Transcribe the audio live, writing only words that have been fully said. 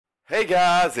Hey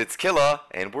guys, it's Killa,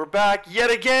 and we're back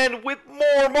yet again with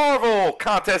more Marvel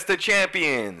Contest of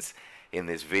Champions. In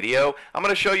this video, I'm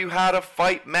going to show you how to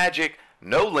fight Magik,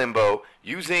 no Limbo,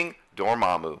 using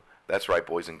Dormammu. That's right,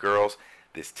 boys and girls.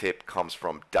 This tip comes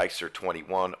from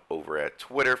Dicer21 over at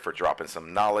Twitter for dropping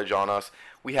some knowledge on us.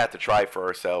 We had to try it for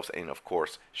ourselves and, of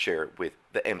course, share it with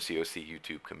the MCOC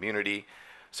YouTube community.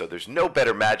 So there's no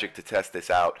better Magik to test this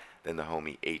out than the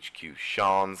homie HQ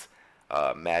Sean's.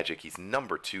 Magik, he's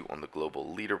number 2 on the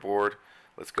global leaderboard.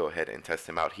 Let's go ahead and test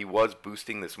him out. He was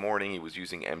boosting this morning. He was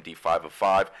using MD 5 of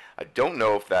 5. I don't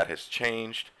know if that has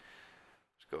changed.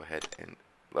 Let's go ahead and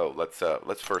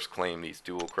let's first claim these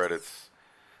dual credits.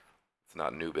 Let's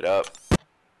not noob it up.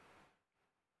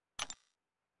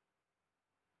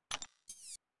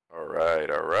 All right.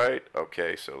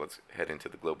 Okay, so let's head into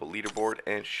the global leaderboard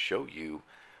and show you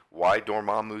why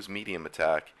Dormammu's medium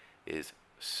attack is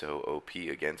so OP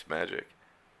against Magik.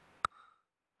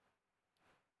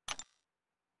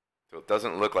 So it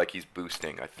doesn't look like he's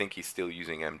boosting. I think he's still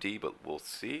using MD, but we'll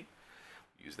see.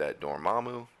 Use that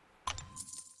Dormammu.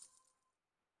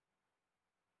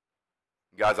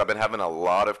 Guys, I've been having a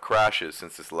lot of crashes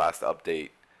since this last update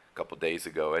a couple days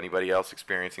ago. Anybody else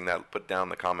experiencing that? Put down in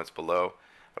the comments below.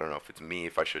 I don't know if it's me,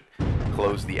 if I should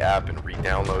close the app and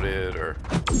re-download it, or...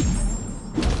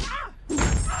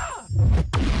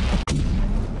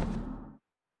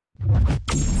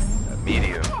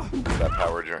 medium, that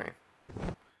power drain.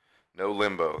 No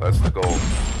Limbo, that's the goal.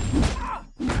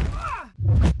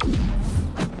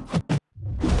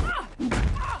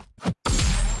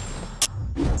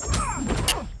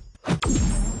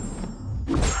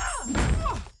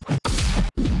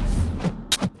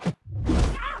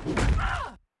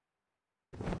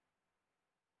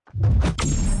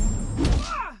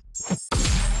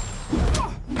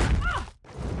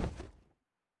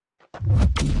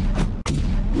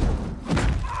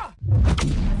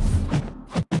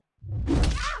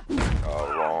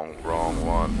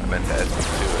 Meant to SP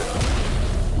to it.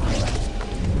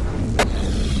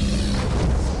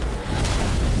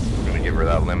 I'm gonna give her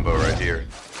that Limbo right here.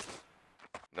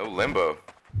 No Limbo.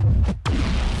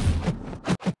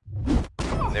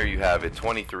 And there you have it,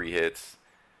 23 hits.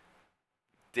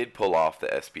 Did pull off the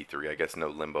SP3. I guess no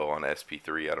Limbo on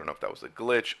SP3. I don't know if that was a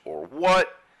glitch or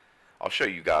what. I'll show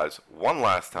you guys one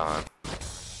last time.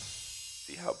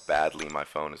 See how badly my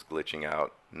phone is glitching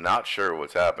out. Not sure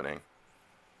what's happening.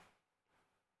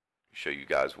 Show you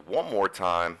guys one more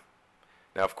time.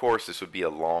 Now, of course, this would be a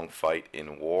long fight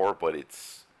in war, but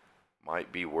it's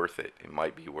might be worth it. It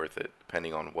might be worth it,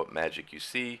 depending on what Magik you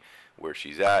see, where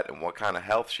she's at, and what kind of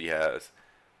health she has.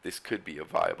 This could be a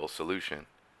viable solution.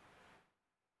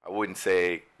 I wouldn't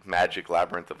say Magik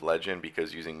Labyrinth of Legend,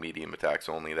 because using medium attacks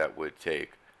only, that would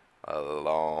take a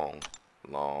long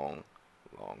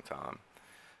time.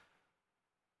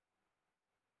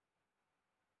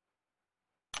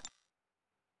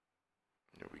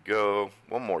 Here we go,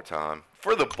 one more time.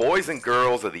 For the boys and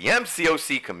girls of the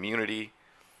MCOC community,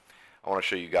 I want to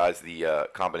show you guys the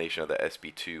combination of the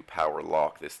SB2 power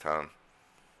lock this time,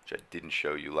 which I didn't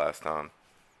show you last time.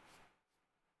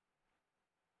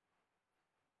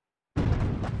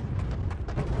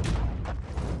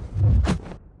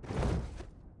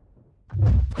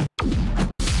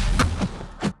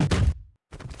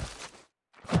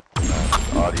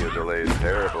 This audio delay is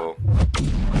terrible.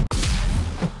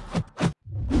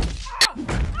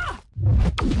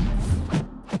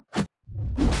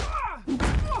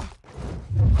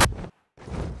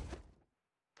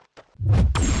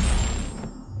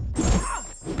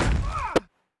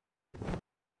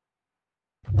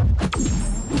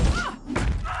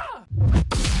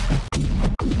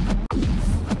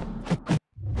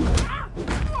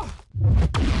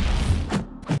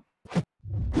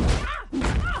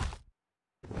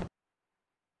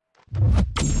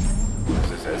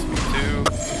 This is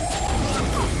SB2.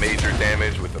 Some major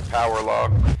damage with the power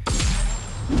lock.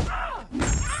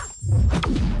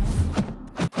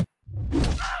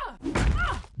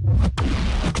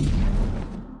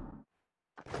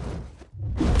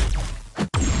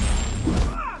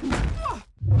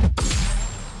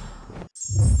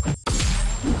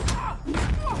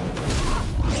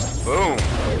 Boom!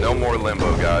 No more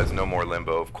Limbo, guys. No more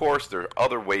Limbo. Of course, there are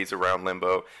other ways around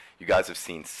Limbo. You guys have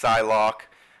seen Psylocke.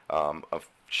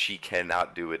 She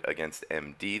cannot do it against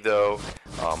MD, though.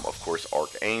 Of course,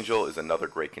 Archangel is another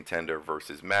great contender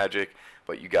versus Magik.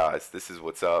 But you guys, this is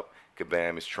what's up.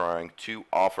 Kabam is trying to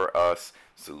offer us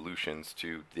solutions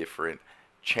to different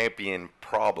champion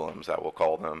problems, I will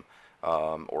call them.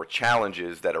 Or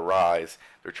challenges that arise.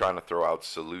 They're trying to throw out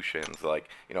solutions. Like,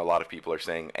 you know, a lot of people are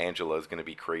saying Angela is going to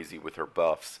be crazy with her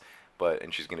buffs,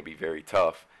 and she's going to be very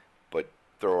tough. but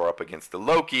throw her up against the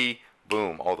Loki,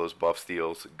 boom, all those buff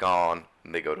steals gone,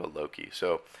 and they go to Loki.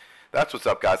 So that's what's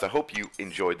up, guys. I hope you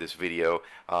enjoyed this video.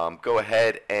 Go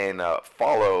ahead and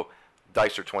follow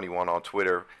Dicer21 on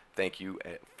Twitter. Thank you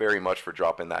very much for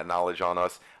dropping that knowledge on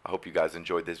us. I hope you guys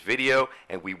enjoyed this video,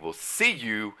 and we will see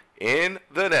you in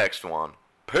the next one.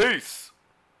 Peace!